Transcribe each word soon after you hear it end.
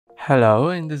Hello,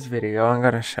 in this video I'm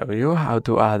gonna show you how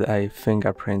to add a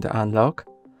fingerprint unlock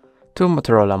to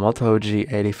Motorola Moto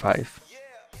G85.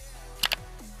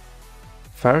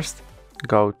 First,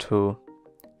 go to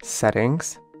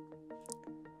Settings,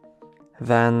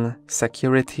 then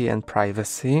Security and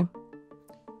Privacy,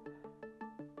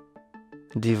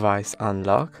 Device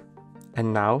Unlock,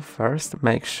 and now first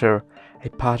make sure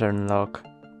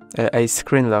a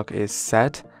screen lock is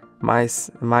set.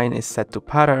 Mine is set to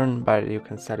pattern, but you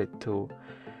can set it to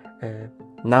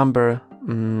number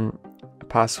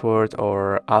password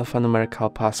or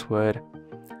alphanumerical password.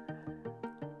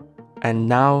 And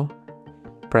now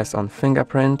press on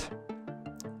fingerprint,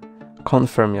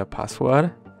 confirm your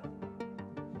password,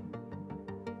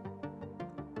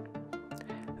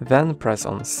 then press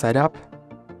on setup,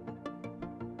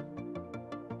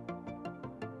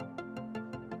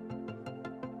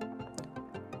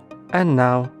 and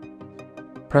now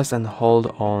press and hold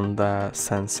on the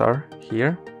sensor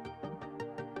here.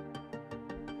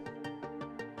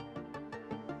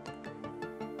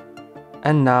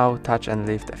 And now touch and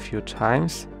lift a few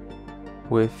times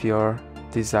with your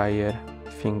desired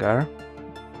finger.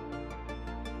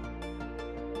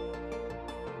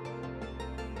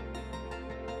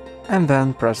 And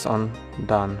then press on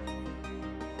done.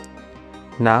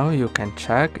 Now you can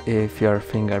check if your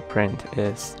fingerprint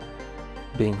is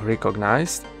being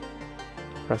recognized.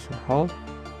 Press and hold,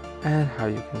 and how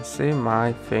you can see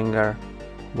my finger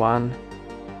 1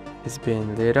 is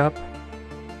being lit up.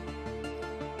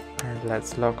 And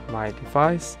let's lock my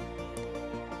device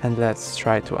and let's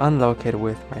try to unlock it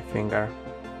with my finger.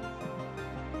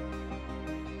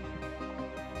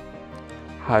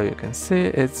 How you can see,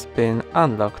 it's been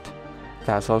unlocked.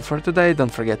 That's all for today.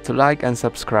 Don't forget to like and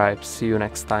subscribe. See you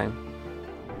next time.